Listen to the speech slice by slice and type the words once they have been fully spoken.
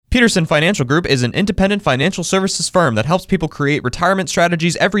Peterson Financial Group is an independent financial services firm that helps people create retirement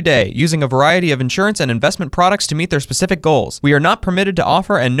strategies every day using a variety of insurance and investment products to meet their specific goals. We are not permitted to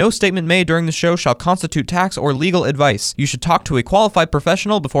offer, and no statement made during the show shall constitute tax or legal advice. You should talk to a qualified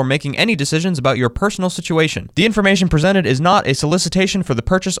professional before making any decisions about your personal situation. The information presented is not a solicitation for the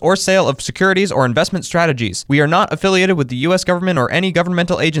purchase or sale of securities or investment strategies. We are not affiliated with the U.S. government or any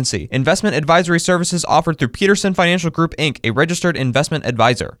governmental agency. Investment advisory services offered through Peterson Financial Group, Inc., a registered investment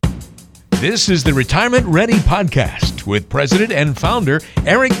advisor. This is the Retirement Ready Podcast with President and Founder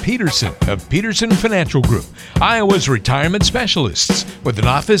Eric Peterson of Peterson Financial Group, Iowa's retirement specialists with an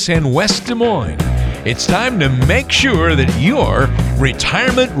office in West Des Moines. It's time to make sure that you're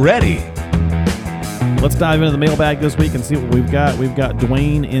retirement ready. Let's dive into the mailbag this week and see what we've got. We've got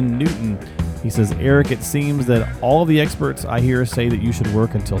Dwayne in Newton. He says, Eric, it seems that all of the experts I hear say that you should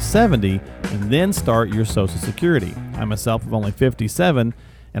work until 70 and then start your Social Security. I myself am only 57,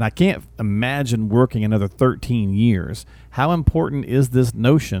 and I can't imagine working another 13 years. How important is this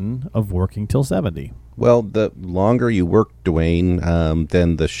notion of working till 70? Well, the longer you work, Dwayne,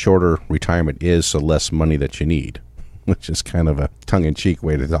 then the shorter retirement is, so less money that you need, which is kind of a tongue-in-cheek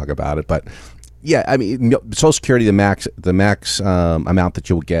way to talk about it. But yeah, I mean, Social Security, the max amount that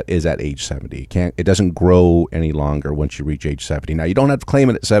you'll get is at age 70. It doesn't grow any longer once you reach age 70. Now, you don't have to claim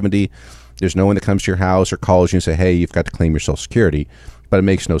it at 70. There's no one that comes to your house or calls you and say, hey, you've got to claim your Social Security. But it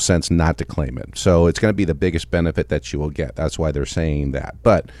makes no sense not to claim it. So it's going to be the biggest benefit that you will get. That's why they're saying that.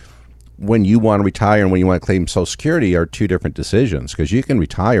 But when you want to retire and when you want to claim Social Security are two different decisions, because you can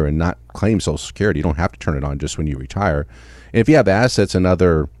retire and not claim Social Security. You don't have to turn it on just when you retire. And if you have assets in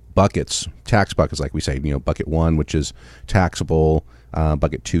other buckets, tax buckets, like we say, bucket 1, which is taxable,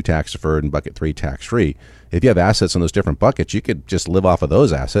 bucket 2 tax deferred, and bucket 3 tax free. If you have assets in those different buckets, you could just live off of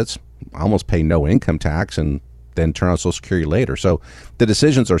those assets, almost pay no income tax, and then turn on Social Security later. So the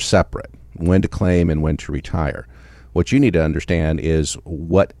decisions are separate, when to claim and when to retire. What you need to understand is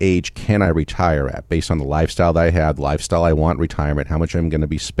what age can I retire at based on the lifestyle that I have, the lifestyle I want, retirement, how much I'm going to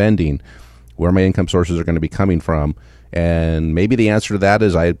be spending, where my income sources are going to be coming from. And maybe the answer to that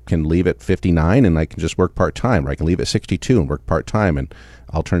is I can leave at 59 and I can just work part-time, or I can leave at 62 and work part-time, and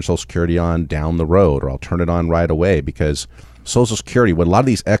I'll turn Social Security on down the road, or I'll turn it on right away. Because Social Security, what a lot of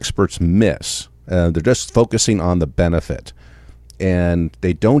these experts miss, they're just focusing on the benefit, and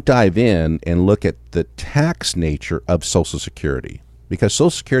they don't dive in and look at the tax nature of Social Security, because Social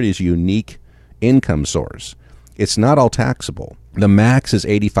Security is a unique income source. It's not all taxable. The max is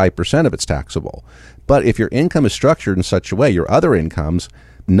 85% of it's taxable. But if your income is structured in such a way, your other incomes,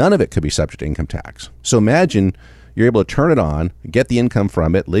 none of it could be subject to income tax. So imagine you're able to turn it on, get the income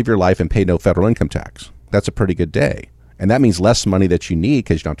from it, live your life, and pay no federal income tax. That's a pretty good day. And that means less money that you need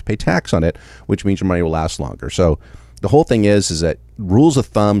because you don't have to pay tax on it, which means your money will last longer. So the whole thing is that rules of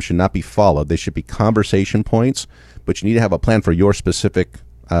thumb should not be followed. They should be conversation points, but you need to have a plan for your specific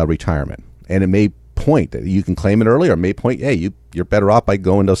retirement. And it may point that you can claim it early, or it may point, hey, you're better off by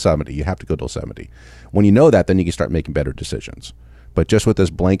going till 70. You have to go till 70. When you know that, then you can start making better decisions. But just with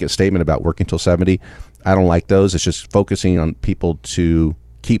this blanket statement about working till 70, I don't like those. It's just focusing on people to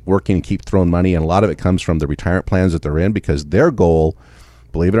keep working and keep throwing money, and a lot of it comes from the retirement plans that they're in, because their goal,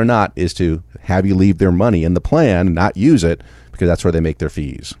 believe it or not, is to have you leave their money in the plan and not use it, because that's where they make their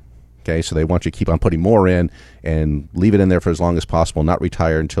fees. Okay, so they want you to keep on putting more in and leave it in there for as long as possible, not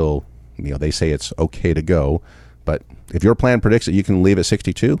retire until they say it's okay to go. But if your plan predicts that you can leave at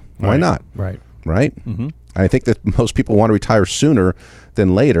 62, why not? Right. Mm-hmm. I think that most people want to retire sooner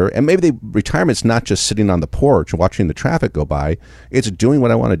than later, and maybe retirement's not just sitting on the porch watching the traffic go by. It's doing what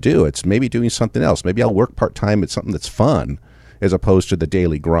I want to do. It's maybe doing something else. Maybe I'll work part-time at something that's fun as opposed to the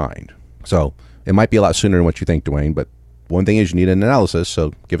daily grind. So it might be a lot sooner than what you think, Dwayne, but one thing is you need an analysis,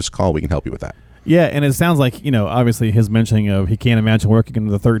 so give us a call. We can help you with that. Yeah, and it sounds like, obviously his mentioning of he can't imagine working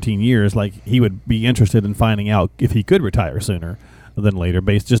another 13 years, like he would be interested in finding out if he could retire sooner than later,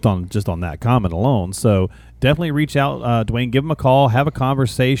 based just on that comment alone. So definitely reach out, Dwayne, give him a call, have a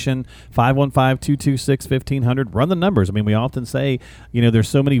conversation, 515-226-1500, run the numbers. I mean, we often say, there's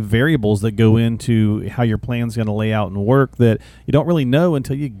so many variables that go into how your plan's going to lay out and work that you don't really know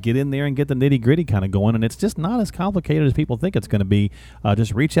until you get in there and get the nitty-gritty kind of going, and it's just not as complicated as people think it's going to be.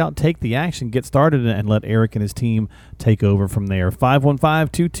 Just reach out, take the action, get started, and let Eric and his team take over from there.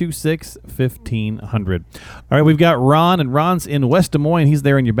 515-226-1500. All right, we've got Ron, and Ron's in West Des Moines. He's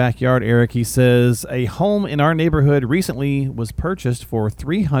there in your backyard, Eric. He says, a home in our neighborhood recently was purchased for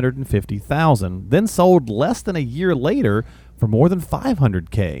 $350,000, then sold less than a year later for more than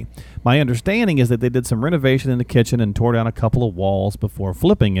 $500K. My understanding is that they did some renovation in the kitchen and tore down a couple of walls before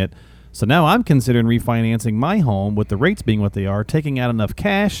flipping it. So now I'm considering refinancing my home with the rates being what they are, taking out enough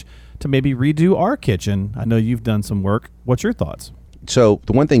cash to maybe redo our kitchen. I know you've done some work. What's your thoughts? So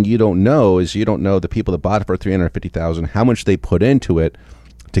the one thing you don't know is you don't know the people that bought it for $350,000, how much they put into it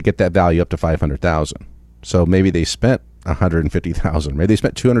to get that value up to $500,000. So maybe they spent $150,000. Maybe they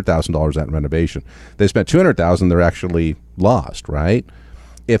spent $200,000 on renovation. They spent $200,000. They're actually lost, right?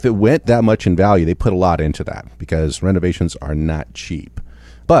 If it went that much in value, they put a lot into that because renovations are not cheap.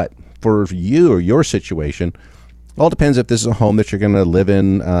 But for you or your situation, it all depends if this is a home that you're going to live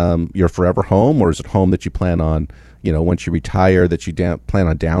in, your forever home, or is it a home that you plan on, once you retire, that you plan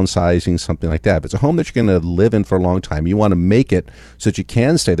on downsizing, something like that. If it's a home that you're going to live in for a long time, you want to make it so that you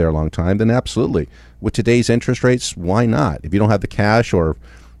can stay there a long time, then absolutely. With today's interest rates, why not? If you don't have the cash, or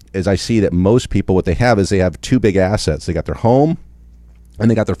as I see that most people, what they have is they have two big assets. They got their home and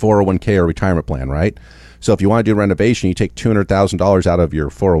they got their 401k or retirement plan, right? So if you want to do renovation, you take $200,000 out of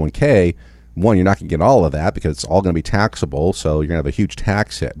your 401k. One, you're not going to get all of that because it's all going to be taxable. So you're going to have a huge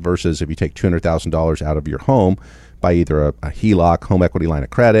tax hit versus if you take $200,000 out of your home by either a HELOC, home equity line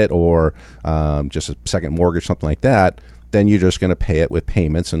of credit, or just a second mortgage, something like that, then you're just going to pay it with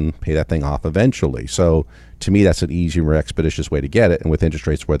payments and pay that thing off eventually. So to me, that's an easier, more expeditious way to get it. And with interest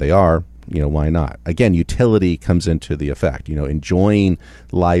rates where they are, why not? Again, utility comes into the effect, enjoying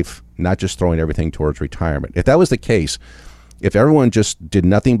life, not just throwing everything towards retirement. If that was the case, if everyone just did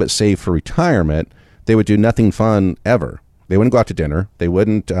nothing but save for retirement, they would do nothing fun ever. They wouldn't go out to dinner. They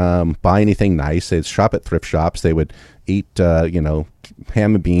wouldn't buy anything nice. They'd shop at thrift shops. They would eat,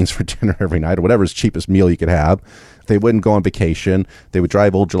 ham and beans for dinner every night, or whatever's cheapest meal you could have. They wouldn't go on vacation. They would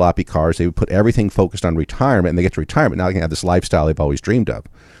drive old jalopy cars. They would put everything focused on retirement, and they get to retirement. Now they can have this lifestyle they've always dreamed of.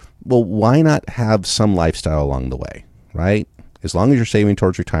 Well, why not have some lifestyle along the way, right? As long as you're saving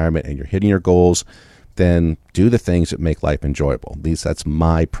towards retirement and you're hitting your goals, then do the things that make life enjoyable. That's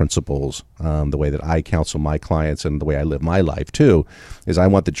my principles, the way that I counsel my clients and the way I live my life too, is I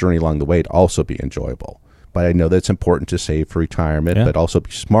want the journey along the way to also be enjoyable. But I know that it's important to save for retirement, but also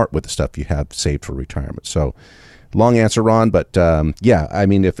be smart with the stuff you have saved for retirement. So long answer, Ron, but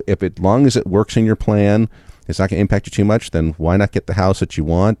if as long as it works in your plan, it's not going to impact you too much, then why not get the house that you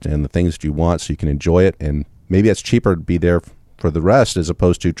want and the things that you want so you can enjoy it? And maybe it's cheaper to be there for the rest as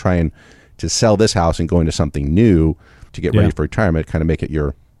opposed to trying to sell this house and go into something new to get ready for retirement, kind of make it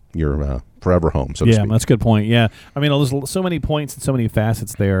your forever home, so to speak. That's a good point. Yeah. I mean, there's so many points and so many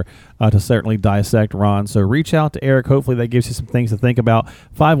facets there to certainly dissect, Ron. So reach out to Eric. Hopefully that gives you some things to think about.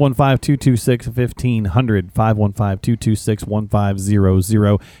 515-226-1500,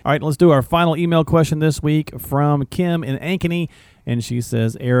 515-226-1500. All right, let's do our final email question this week from Kim in Ankeny. And she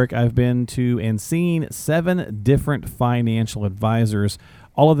says, Eric, I've been to and seen 7 different financial advisors.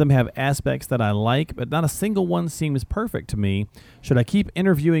 All of them have aspects that I like, but not a single one seems perfect to me. Should I keep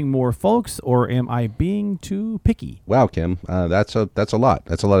interviewing more folks, or am I being too picky? Wow, Kim, that's a lot.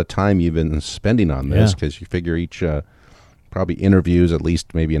 That's a lot of time you've been spending on this, because you figure each probably interviews at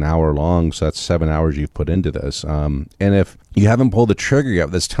least maybe an hour long, so that's 7 hours you've put into this. And if you haven't pulled the trigger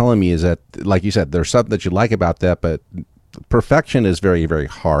yet, that's telling me is that, like you said, there's something that you like about that, but perfection is very, very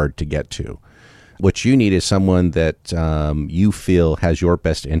hard to get to. What you need is someone that you feel has your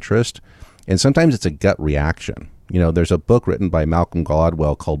best interest. And sometimes it's a gut reaction. There's a book written by Malcolm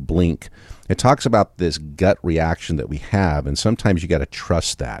Gladwell called Blink. It talks about this gut reaction that we have, and sometimes you got to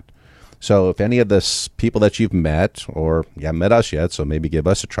trust that. So if any of the people that you've met, or you haven't met us yet, so maybe give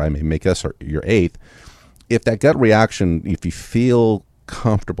us a try, maybe make us your 8th. If that gut reaction, if you feel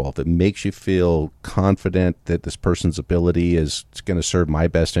comfortable, if it makes you feel confident that this person's ability is going to serve my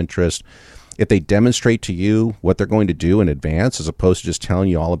best interest, if they demonstrate to you what they're going to do in advance, as opposed to just telling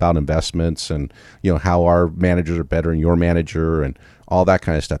you all about investments and how our managers are better than your manager and all that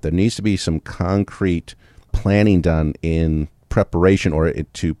kind of stuff, there needs to be some concrete planning done in preparation or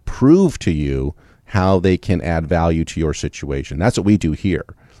to prove to you how they can add value to your situation. That's what we do here.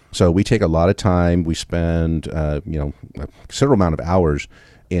 So we take a lot of time. We spend a considerable amount of hours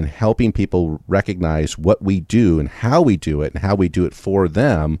in helping people recognize what we do and how we do it for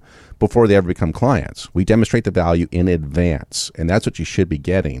them before they ever become clients. We demonstrate the value in advance, and that's what you should be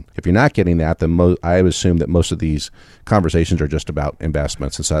getting. If you're not getting that, then I would assume that most of these conversations are just about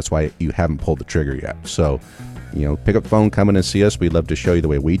investments, and so that's why you haven't pulled the trigger yet. So, pick up the phone, come in and see us. We'd love to show you the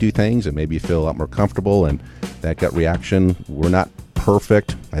way we do things and maybe you feel a lot more comfortable. And that gut reaction, we're not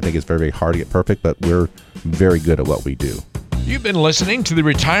perfect. I think it's very, very hard to get perfect, but we're very good at what we do. You've been listening to the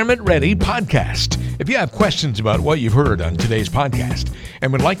Retirement Ready podcast. If you have questions about what you've heard on today's podcast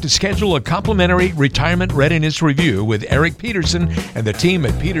and would like to schedule a complimentary retirement readiness review with Eric Peterson and the team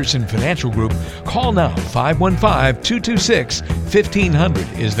at Peterson Financial Group, call now.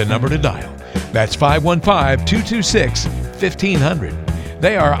 515-226-1500 is the number to dial. That's 515-226-1500.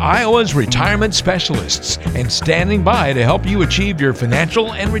 They are Iowa's retirement specialists and standing by to help you achieve your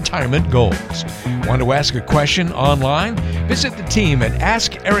financial and retirement goals. Want to ask a question online? Visit the team at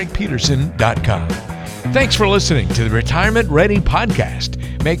AskEricPeterson.com. Thanks for listening to the Retirement Ready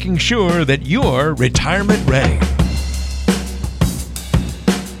podcast, making sure that you're retirement ready.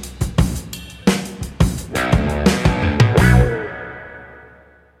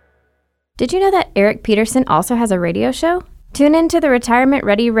 Did you know that Eric Peterson also has a radio show? Tune in to the Retirement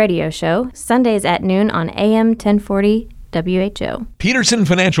Ready radio show, Sundays at noon on AM 1040 WHO. Peterson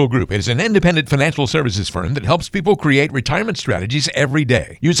Financial Group is an independent financial services firm that helps people create retirement strategies every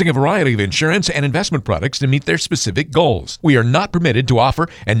day, using a variety of insurance and investment products to meet their specific goals. We are not permitted to offer,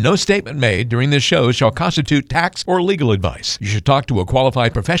 and no statement made during this show shall constitute tax or legal advice. You should talk to a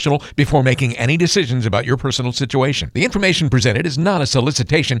qualified professional before making any decisions about your personal situation. The information presented is not a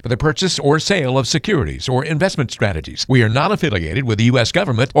solicitation for the purchase or sale of securities or investment strategies. We are not affiliated with the U.S.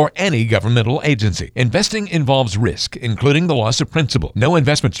 government or any governmental agency. Investing involves risk, including the loss of principal. No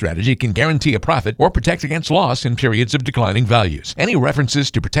investment strategy can guarantee a profit or protect against loss in periods of declining values. Any references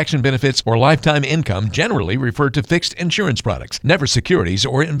to protection benefits or lifetime income generally refer to fixed insurance products, never securities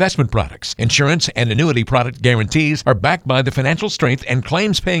or investment products. Insurance and annuity product guarantees are backed by the financial strength and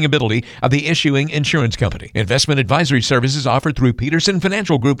claims-paying ability of the issuing insurance company. Investment advisory services offered through Peterson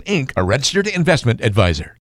Financial Group, Inc., a registered investment advisor.